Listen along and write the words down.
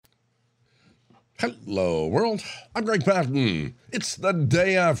Hello, world. I'm Greg Patton. It's the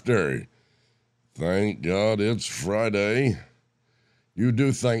day after. Thank God it's Friday. You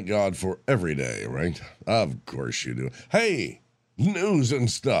do thank God for every day, right? Of course you do. Hey, news and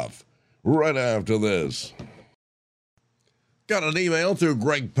stuff right after this. Got an email through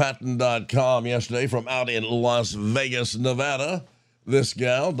gregpatton.com yesterday from out in Las Vegas, Nevada. This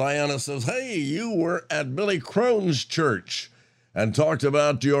gal, Diana, says, hey, you were at Billy Crone's church and talked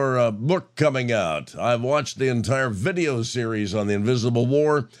about your book coming out. I've watched the entire video series on the Invisible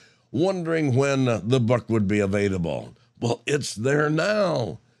War, wondering when the book would be available. Well, it's there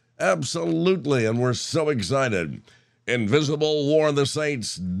now. Absolutely, and we're so excited.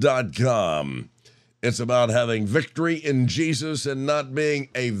 InvisibleWarOfTheSaints.com. It's about having victory in Jesus and not being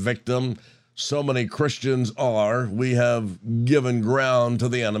a victim. So many Christians are. We have given ground to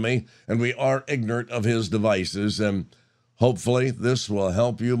the enemy, and we are ignorant of his devices. And hopefully this will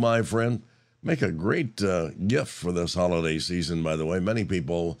help you, my friend. Make a great gift for this holiday season, by the way. Many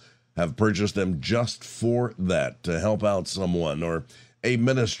people have purchased them just for that, to help out someone or a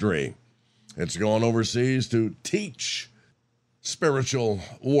ministry. It's gone overseas to teach spiritual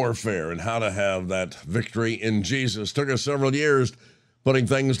warfare and how to have that victory in Jesus. Took us several years putting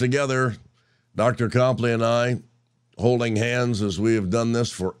things together. Dr. Copley and I holding hands as we have done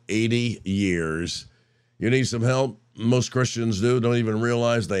this for 80 years. You need some help? Most Christians don't even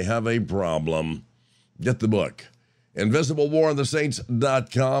realize they have a problem. Get the book.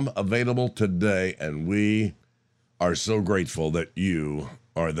 InvisibleWarOfTheSaints.com, available today, and we are so grateful that you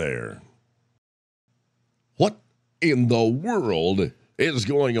are there. What in the world is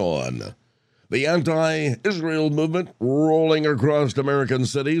going on? The anti-Israel movement rolling across American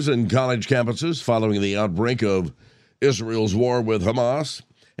cities and college campuses following the outbreak of Israel's war with Hamas.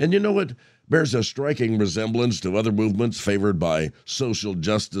 And you know what? Bears a striking resemblance to other movements favored by social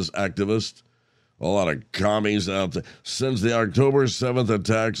justice activists. A lot of commies out there. Since the October 7th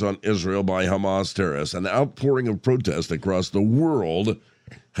attacks on Israel by Hamas terrorists, an outpouring of protest across the world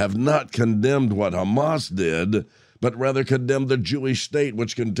have not condemned what Hamas did, but rather condemned the Jewish state,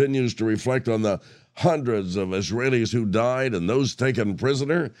 which continues to reflect on the hundreds of Israelis who died and those taken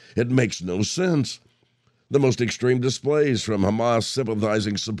prisoner. It makes no sense. The most extreme displays from Hamas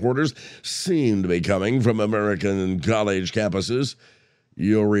sympathizing supporters seem to be coming from American college campuses.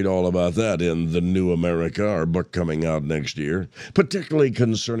 You'll read all about that in The New America, our book coming out next year, particularly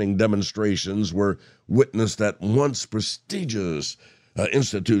concerning demonstrations were witnessed at once prestigious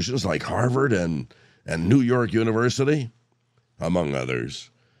institutions like Harvard and New York University, among others.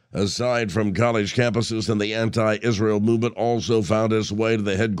 Aside from college campuses, and the anti-Israel movement also found its way to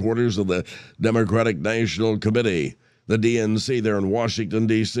the headquarters of the Democratic National Committee, the DNC, there in Washington,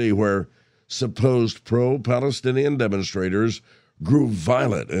 D.C., where supposed pro-Palestinian demonstrators grew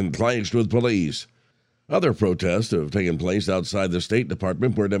violent and clashed with police. Other protests have taken place outside the State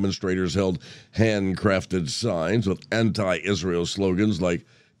Department, where demonstrators held handcrafted signs with anti-Israel slogans like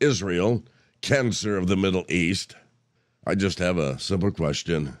Israel, cancer of the Middle East. I just have a simple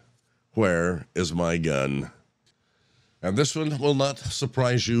question. Where is my gun? And this one will not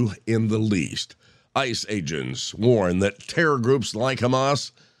surprise you in the least. ICE agents warn that terror groups like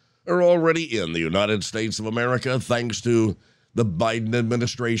Hamas are already in the United States of America thanks to the Biden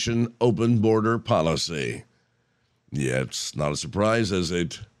administration open border policy. Yeah, it's not a surprise, is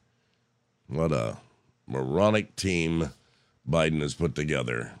it? What a moronic team Biden has put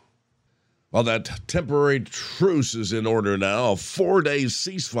together. Well, that temporary truce is in order now. A 4-day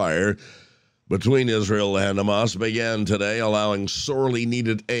ceasefire between Israel and Hamas began today, allowing sorely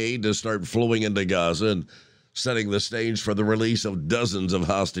needed aid to start flowing into Gaza and setting the stage for the release of dozens of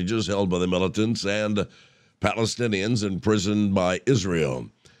hostages held by the militants and Palestinians imprisoned by Israel.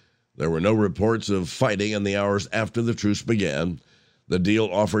 There were no reports of fighting in the hours after the truce began. The deal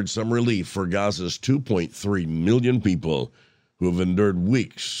offered some relief for Gaza's 2.3 million people who have endured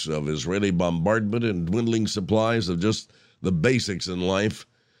weeks of Israeli bombardment and dwindling supplies of just the basics in life,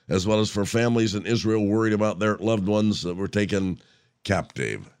 as well as for families in Israel worried about their loved ones that were taken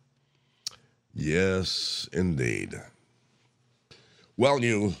captive. Yes, indeed. Well,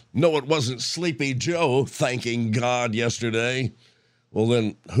 you know it wasn't Sleepy Joe thanking God yesterday. Well,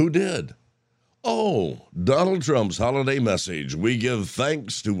 then who did? Oh, Donald Trump's holiday message. We give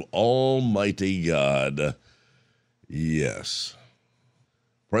thanks to Almighty God. Yes.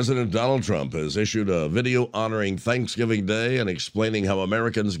 President Donald Trump has issued a video honoring Thanksgiving Day and explaining how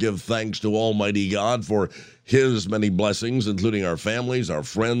Americans give thanks to Almighty God for his many blessings, including our families, our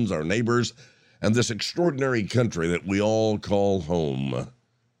friends, our neighbors, and this extraordinary country that we all call home.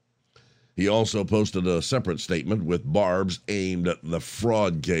 He also posted a separate statement with barbs aimed at the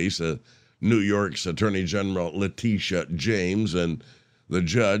fraud case New York's Attorney General Letitia James and the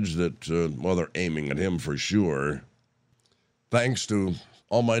judge that, well, they're aiming at him for sure. Thanks to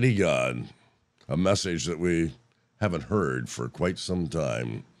Almighty God, a message that we haven't heard for quite some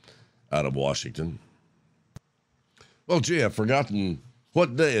time out of Washington. Well, gee, I've forgotten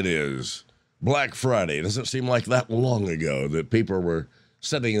what day it is. Black Friday. Doesn't seem like that long ago that people were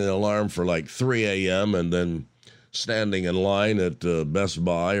setting an alarm for like 3 a.m. and then standing in line at Best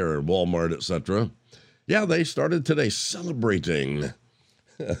Buy or Walmart, etc. Yeah, they started today celebrating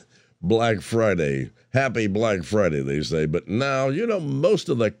Black Friday. Happy Black Friday, they say. But now, most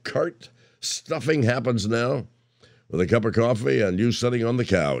of the cart stuffing happens now with a cup of coffee and you sitting on the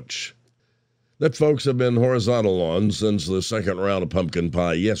couch that folks have been horizontal on since the second round of pumpkin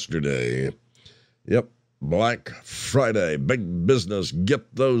pie yesterday. Yep, Black Friday, big business,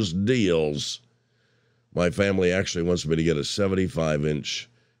 get those deals. My family actually wants me to get a 75-inch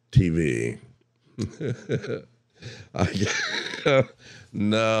TV.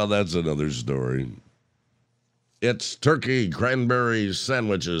 No, that's another story. It's turkey cranberry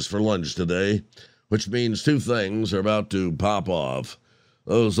sandwiches for lunch today, which means two things are about to pop off.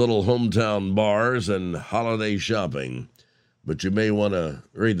 Those little hometown bars and holiday shopping. But you may want to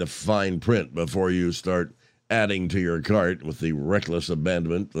read the fine print before you start adding to your cart with the reckless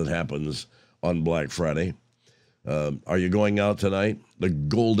abandonment that happens on Black Friday. Are you going out tonight? The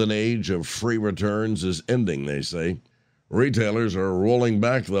golden age of free returns is ending, they say. Retailers are rolling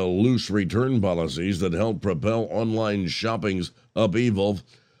back the loose return policies that help propel online shopping's upheaval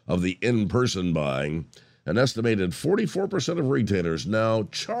of the in-person buying. An estimated 44% of retailers now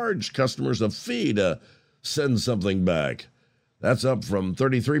charge customers a fee to send something back. That's up from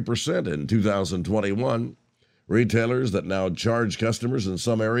 33% in 2021. Retailers that now charge customers in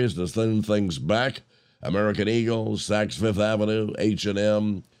some areas to send things back: American Eagle, Saks Fifth Avenue,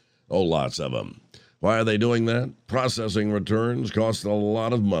 H&M, lots of them. Why are they doing that? Processing returns cost a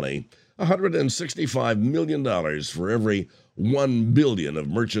lot of money. $165 million for every $1 billion of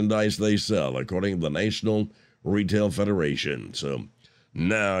merchandise they sell, according to the National Retail Federation. So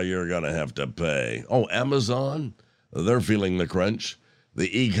now you're going to have to pay. Amazon, they're feeling the crunch. The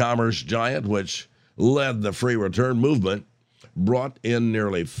e-commerce giant, which led the free return movement, brought in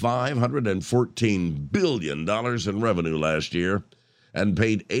nearly $514 billion in revenue last year and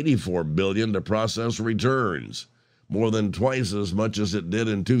paid $84 billion to process returns, more than twice as much as it did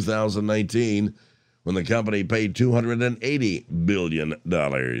in 2019 when the company paid $280 billion.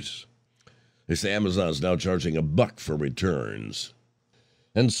 They say Amazon's now charging $1 for returns.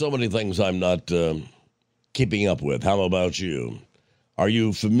 And so many things I'm not keeping up with. How about you? Are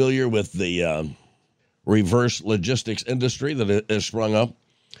you familiar with the reverse logistics industry that has sprung up?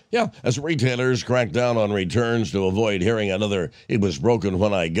 Yeah, as retailers crack down on returns to avoid hearing another "it was broken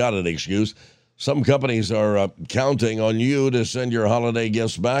when I got it" excuse, some companies are counting on you to send your holiday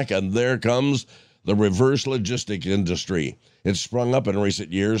gifts back, and there comes the reverse logistics industry. It's sprung up in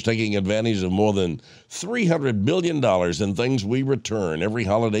recent years, taking advantage of more than $300 billion in things we return every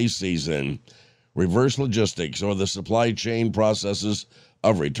holiday season. Reverse logistics, or the supply chain processes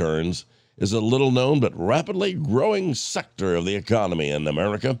of returns, is a little-known but rapidly growing sector of the economy in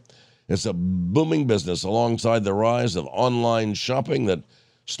America. It's a booming business alongside the rise of online shopping that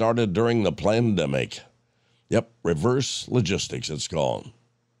started during the pandemic. Yep, reverse logistics it's called.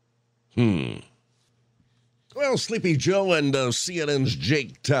 Well, Sleepy Joe and CNN's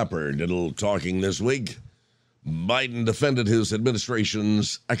Jake Tapper did a little talking this week. Biden defended his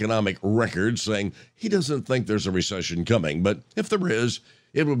administration's economic record, saying he doesn't think there's a recession coming, but if there is,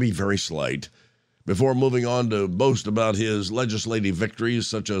 it will be very slight, before moving on to boast about his legislative victories,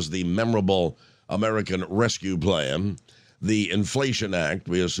 such as the memorable American Rescue Plan, the Inflation Act.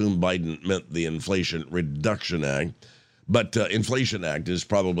 We assume Biden meant the Inflation Reduction Act, but Inflation Act is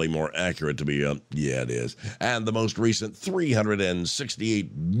probably more accurate to be, yeah, it is. And the most recent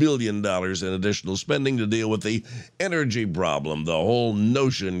 $368 billion in additional spending to deal with the energy problem, the whole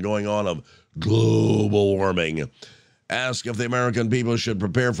notion going on of global warming. Asked if the American people should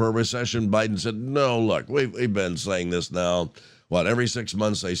prepare for a recession, Biden said, no, look, we've been saying this now. Every 6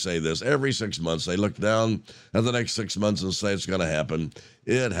 months they say this. Every 6 months they look down at the next 6 months and say it's going to happen.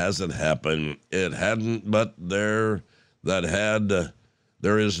 It hasn't happened. It hadn't, but there's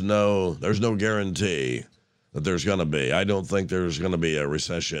no guarantee that there's going to be. I don't think there's going to be a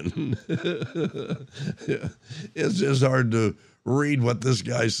recession. It's just hard to read what this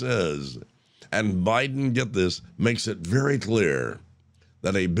guy says. And Biden, get this, makes it very clear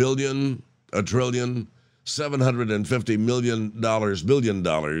that $1 billion, $1 trillion, $750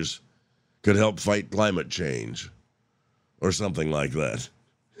 billion could help fight climate change or something like that.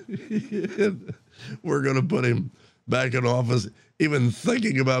 We're going to put him back in office. Even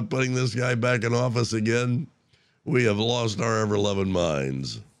thinking about putting this guy back in office again, we have lost our ever-loving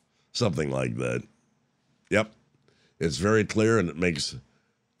minds. Something like that. Yep. It's very clear, and it makes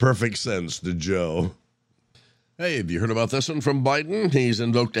perfect sense to Joe. Hey, have you heard about this one from Biden? He's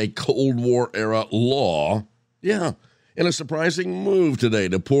invoked a Cold War-era law. Yeah, in a surprising move today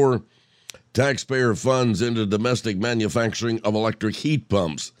to pour taxpayer funds into domestic manufacturing of electric heat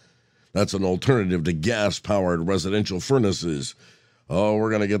pumps. That's an alternative to gas-powered residential furnaces. Oh, we're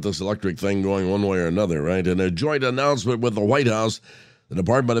going to get this electric thing going one way or another, right? In a joint announcement with the White House, the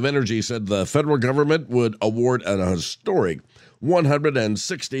Department of Energy said the federal government would award an historic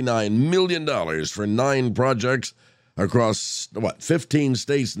 $169 million for 9 projects across, 15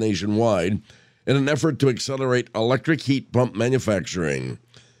 states nationwide in an effort to accelerate electric heat pump manufacturing.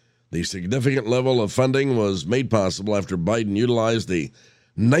 The significant level of funding was made possible after Biden utilized the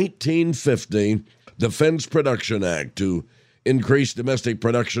 1950 Defense Production Act to increase domestic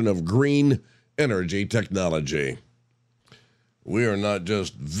production of green energy technology. We are not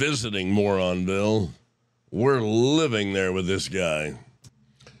just visiting Moronville. We're living there with this guy.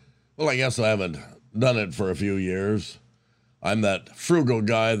 Well, I guess I haven't done it for a few years. I'm that frugal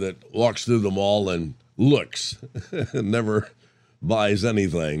guy that walks through the mall and looks, never buys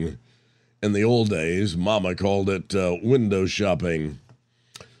anything. In the old days, Mama called it window shopping.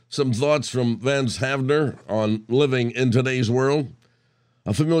 Some thoughts from Vance Havner on living in today's world.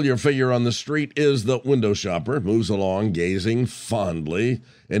 A familiar figure on the street is the window shopper, moves along gazing fondly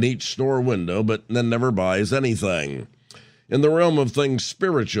in each store window, but then never buys anything. In the realm of things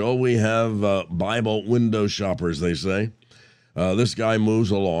spiritual, we have Bible window shoppers, they say. This guy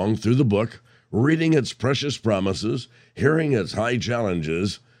moves along through the book, reading its precious promises, hearing its high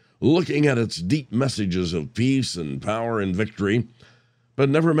challenges, looking at its deep messages of peace and power and victory, but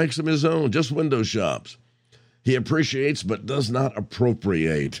never makes them his own, just window shops. He appreciates but does not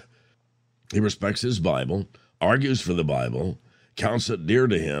appropriate. He respects his Bible, argues for the Bible, counts it dear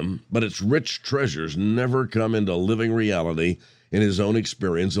to him, but its rich treasures never come into living reality in his own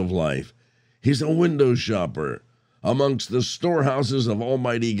experience of life. He's a window shopper amongst the storehouses of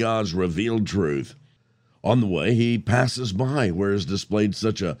Almighty God's revealed truth. On the way, he passes by where is displayed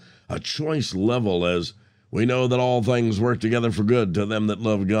such a choice level as, "We know that all things work together for good to them that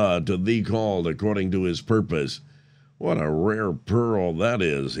love God, to thee called according to his purpose." What a rare pearl that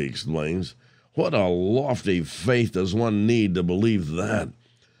is, he explains. What a lofty faith does one need to believe that?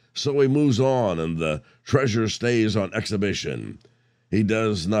 So he moves on, and the treasure stays on exhibition. He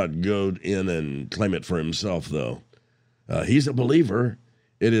does not go in and claim it for himself, though. He's a believer.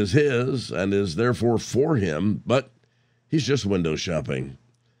 It is his and is therefore for him, but he's just window shopping.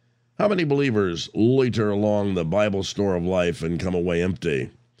 How many believers loiter along the Bible store of life and come away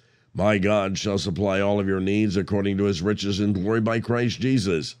empty? My God shall supply all of your needs according to his riches in glory by Christ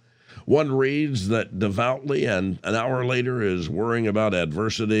Jesus. One reads that devoutly and an hour later is worrying about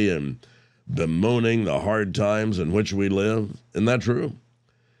adversity and bemoaning the hard times in which we live. Isn't that true?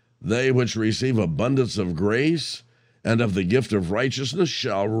 They which receive abundance of grace and of the gift of righteousness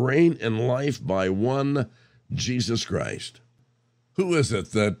shall reign in life by one Jesus Christ. Who is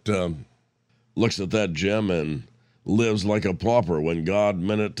it that looks at that gem and lives like a pauper when God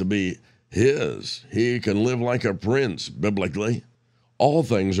meant it to be his? He can live like a prince, biblically. All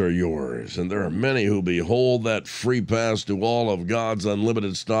things are yours, and there are many who behold that free pass to all of God's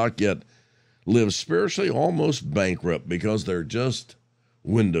unlimited stock, yet live spiritually almost bankrupt because they're just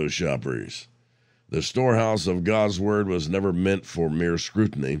window shoppers. The storehouse of God's Word was never meant for mere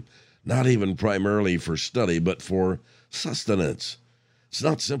scrutiny, not even primarily for study, but for sustenance. It's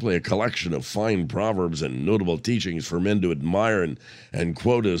not simply a collection of fine proverbs and notable teachings for men to admire and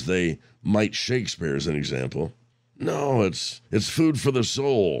quote as they might Shakespeare as an example. No, it's food for the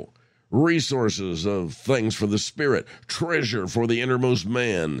soul, resources of things for the spirit, treasure for the innermost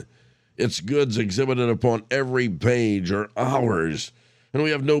man. It's goods exhibited upon every page are ours, and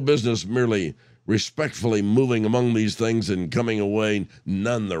we have no business merely respectfully moving among these things and coming away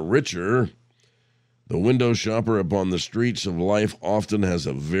none the richer. The window shopper upon the streets of life often has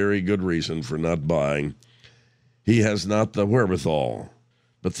a very good reason for not buying. He has not the wherewithal.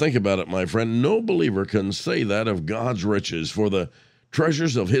 But think about it, my friend. No believer can say that of God's riches, for the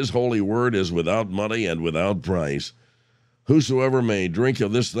treasures of his holy word is without money and without price. Whosoever may drink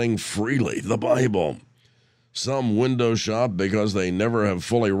of this thing freely, the Bible. Some window shop because they never have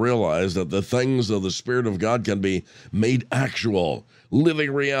fully realized that the things of the Spirit of God can be made actual,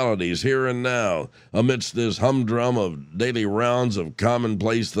 living realities here and now, amidst this humdrum of daily rounds of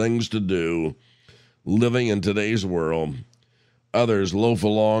commonplace things to do. Living in today's world, Others loaf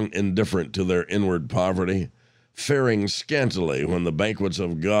along indifferent to their inward poverty, faring scantily when the banquets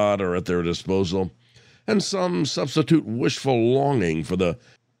of God are at their disposal, and some substitute wishful longing for the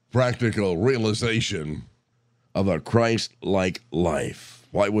practical realization of a Christ-like life.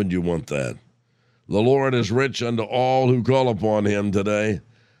 Why wouldn't you want that? The Lord is rich unto all who call upon him today.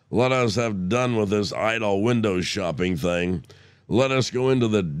 Let us have done with this idle window shopping thing. Let us go into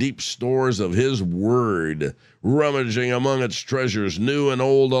the deep stores of his word, rummaging among its treasures, new and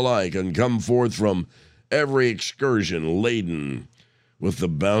old alike, and come forth from every excursion laden with the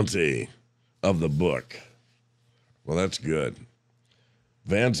bounty of the book. Well, that's good.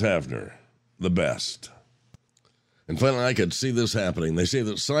 Vance Havner, the best. And finally, I could see this happening. They say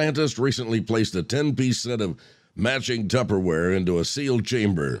that scientists recently placed a 10-piece set of matching Tupperware into a sealed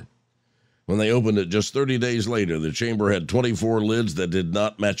chamber. When they opened it just 30 days later, the chamber had 24 lids that did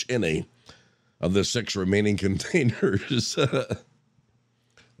not match any of the 6 remaining containers. How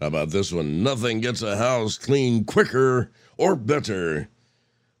about this one? Nothing gets a house clean quicker or better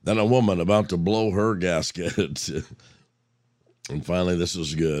than a woman about to blow her gasket. And finally, this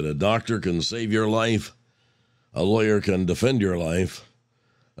is good. A doctor can save your life. A lawyer can defend your life.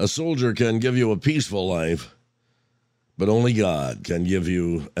 A soldier can give you a peaceful life. But only God can give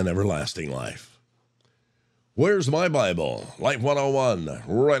you an everlasting life. Where's my Bible? Life 101,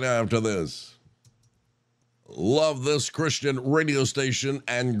 right after this. Love this Christian radio station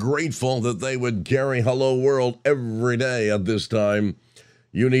and grateful that they would carry Hello World every day at this time.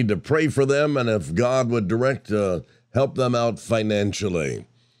 You need to pray for them, and if God would direct, help them out financially.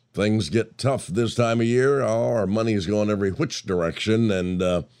 Things get tough this time of year. Our money's going every which direction,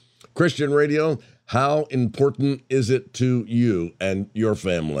 and Christian radio, how important is it to you and your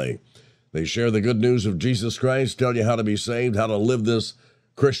family? They share the good news of Jesus Christ, tell you how to be saved, how to live this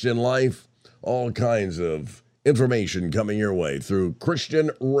Christian life, all kinds of information coming your way through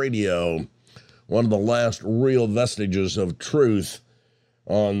Christian radio, one of the last real vestiges of truth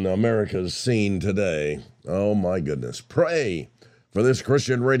on America's scene today. Oh my goodness. Pray for this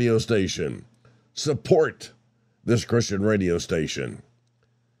Christian radio station. Support this Christian radio station.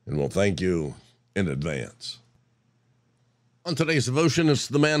 And we'll thank you in advance. On today's devotion, it's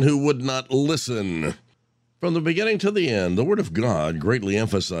the man who would not listen. From the beginning to the end, the Word of God greatly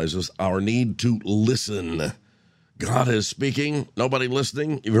emphasizes our need to listen. God is speaking, nobody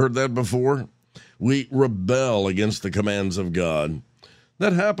listening. You've heard that before? We rebel against the commands of God.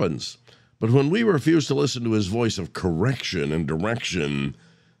 That happens. But when we refuse to listen to his voice of correction and direction,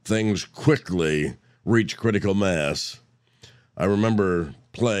 things quickly reach critical mass. I remember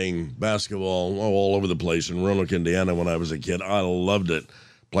playing basketball all over the place in Roanoke, Indiana when I was a kid. I loved it.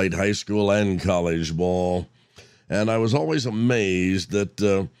 Played high school and college ball. And I was always amazed that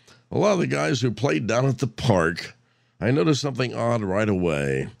a lot of the guys who played down at the park, I noticed something odd right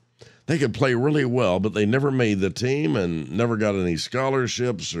away. They could play really well, but they never made the team and never got any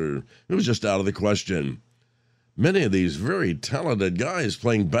scholarships, or it was just out of the question. Many of these very talented guys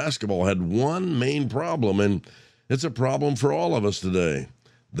playing basketball had one main problem, and it's a problem for all of us today.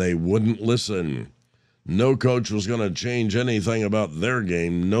 They wouldn't listen. No coach was going to change anything about their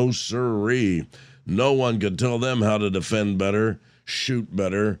game. No sirree. No one could tell them how to defend better, shoot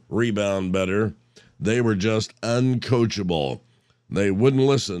better, rebound better. They were just uncoachable. They wouldn't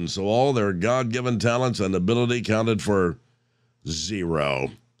listen, so all their God-given talents and ability counted for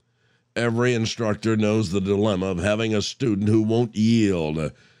 0. Every instructor knows the dilemma of having a student who won't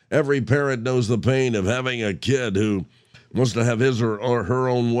yield. Every parent knows the pain of having a kid who wants to have his or her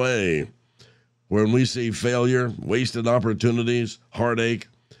own way. When we see failure, wasted opportunities, heartache,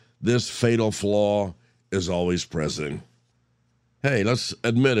 this fatal flaw is always present. Hey, let's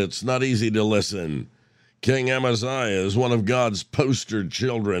admit it's not easy to listen. King Amaziah is one of God's poster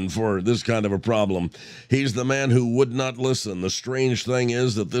children for this kind of a problem. He's the man who would not listen. The strange thing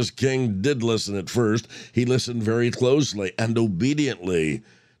is that this king did listen at first. He listened very closely and obediently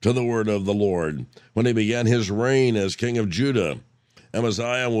to the word of the Lord. When he began his reign as king of Judah,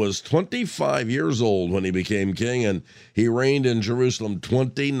 Amaziah was 25 years old when he became king, and he reigned in Jerusalem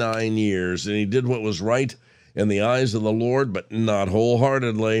 29 years, and he did what was right in the eyes of the Lord, but not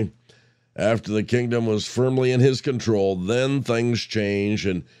wholeheartedly. After the kingdom was firmly in his control, then things changed,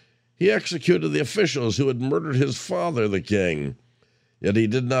 and he executed the officials who had murdered his father, the king. Yet he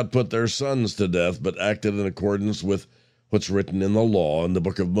did not put their sons to death, but acted in accordance with what's written in the law in the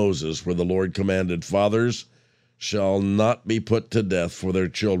book of Moses, where the Lord commanded, fathers shall not be put to death for their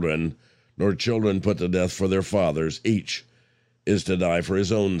children, nor children put to death for their fathers. Each is to die for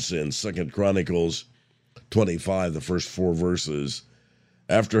his own sins. 2 Chronicles 25, the first 4 verses.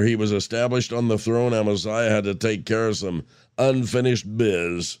 After he was established on the throne, Amaziah had to take care of some unfinished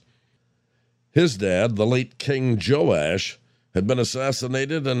biz. His dad, the late King Joash, had been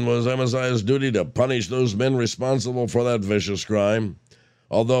assassinated, and was Amaziah's duty to punish those men responsible for that vicious crime.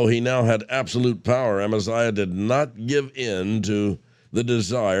 Although he now had absolute power, Amaziah did not give in to the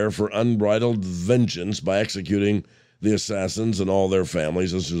desire for unbridled vengeance by executing the assassins and all their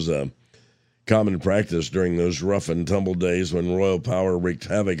families. This was a common practice during those rough and tumble days when royal power wreaked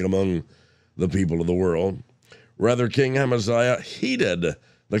havoc among the people of the world. Rather, King Amaziah heeded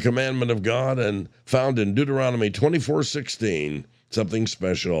the commandment of God and found in Deuteronomy 24:16 something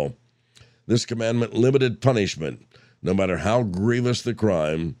special. This commandment limited punishment, no matter how grievous the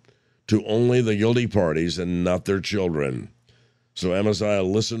crime, to only the guilty parties and not their children. So Amaziah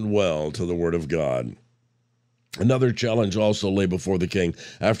listened well to the word of God. Another challenge also lay before the king.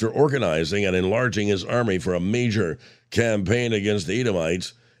 After organizing and enlarging his army for a major campaign against the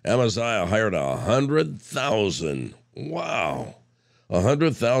Edomites, Amaziah hired 100,000. Wow!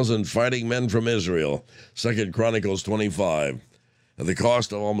 100,000 fighting men from Israel, 2 Chronicles 25, at the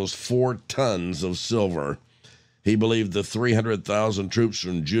cost of almost 4 tons of silver. He believed the 300,000 troops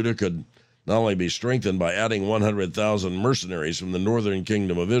from Judah could not only be strengthened by adding 100,000 mercenaries from the northern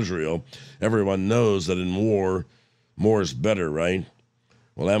kingdom of Israel. Everyone knows that in war, more is better, right?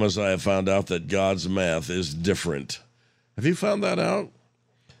 Well, Amaziah found out that God's math is different. Have you found that out?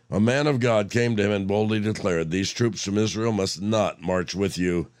 A man of God came to him and boldly declared, "These troops from Israel must not march with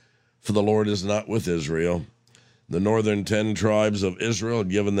you, for the Lord is not with Israel." The northern 10 tribes of Israel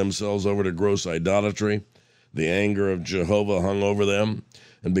had given themselves over to gross idolatry. The anger of Jehovah hung over them,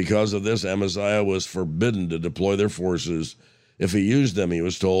 and because of this, Amaziah was forbidden to deploy their forces. If he used them, he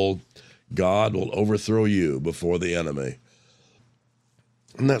was told, God will overthrow you before the enemy.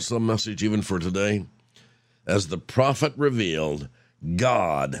 And that's the message even for today. As the prophet revealed,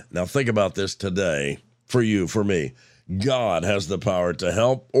 God, now think about this today, for you, for me, God has the power to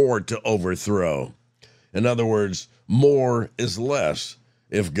help or to overthrow. In other words, more is less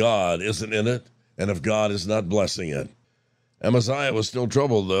if God isn't in it and if God is not blessing it. Amaziah was still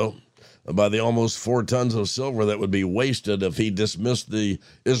troubled, though, by the almost 4 tons of silver that would be wasted if he dismissed the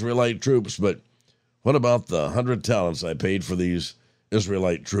Israelite troops. But what about the 100 talents I paid for these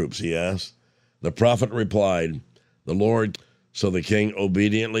Israelite troops, he asked. The prophet replied, the Lord. So the king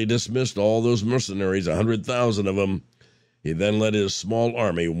obediently dismissed all those mercenaries, 100,000 of them. He then led his small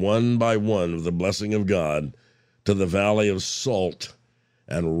army, one by one, with the blessing of God, to the valley of Salt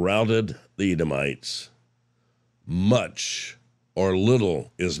and routed the Edomites. Much or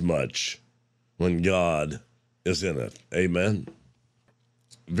little is much when God is in it. Amen.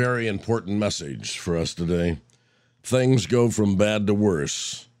 Very important message for us today. Things go from bad to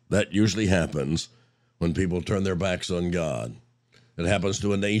worse. That usually happens when people turn their backs on God. It happens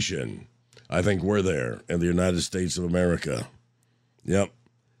to a nation. I think we're there in the United States of America. Yep.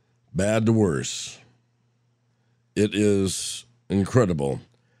 Bad to worse. It is incredible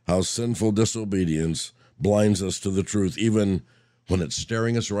how sinful disobedience blinds us to the truth, even when it's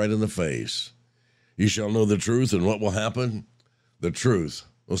staring us right in the face. You shall know the truth, and what will happen? The truth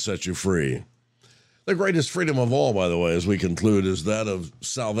will set you free. The greatest freedom of all, by the way, as we conclude, is that of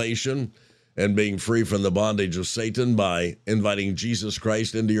salvation and being free from the bondage of Satan by inviting Jesus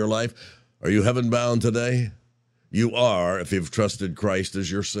Christ into your life. Are you heaven-bound today? You are, if you've trusted Christ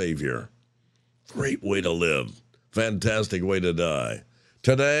as your Savior. Great way to live. Fantastic way to die.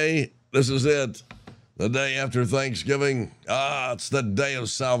 Today, this is it. The day after Thanksgiving, it's the day of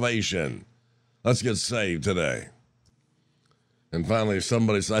salvation. Let's get saved today. And finally,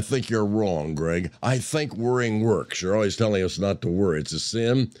 somebody says, I think you're wrong, Greg. I think worrying works. You're always telling us not to worry. It's a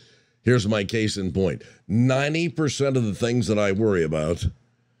sin. Here's my case in point. 90% of the things that I worry about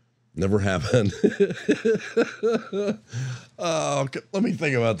never happen. Let me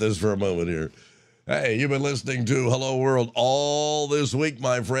think about this for a moment here. Hey, you've been listening to Hello World all this week,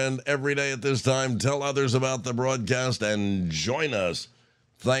 my friend. Every day at this time, tell others about the broadcast and join us.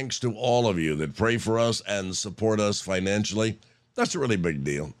 Thanks to all of you that pray for us and support us financially. That's a really big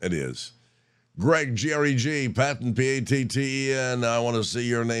deal. It is. Greg, G-R-E-G, Patton, P-A-T-T-E-N. I want to see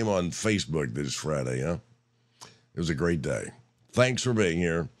your name on Facebook this Friday, huh? It was a great day. Thanks for being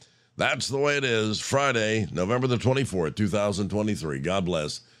here. That's the way it is. Friday, November the 24th, 2023. God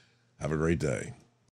bless. Have a great day.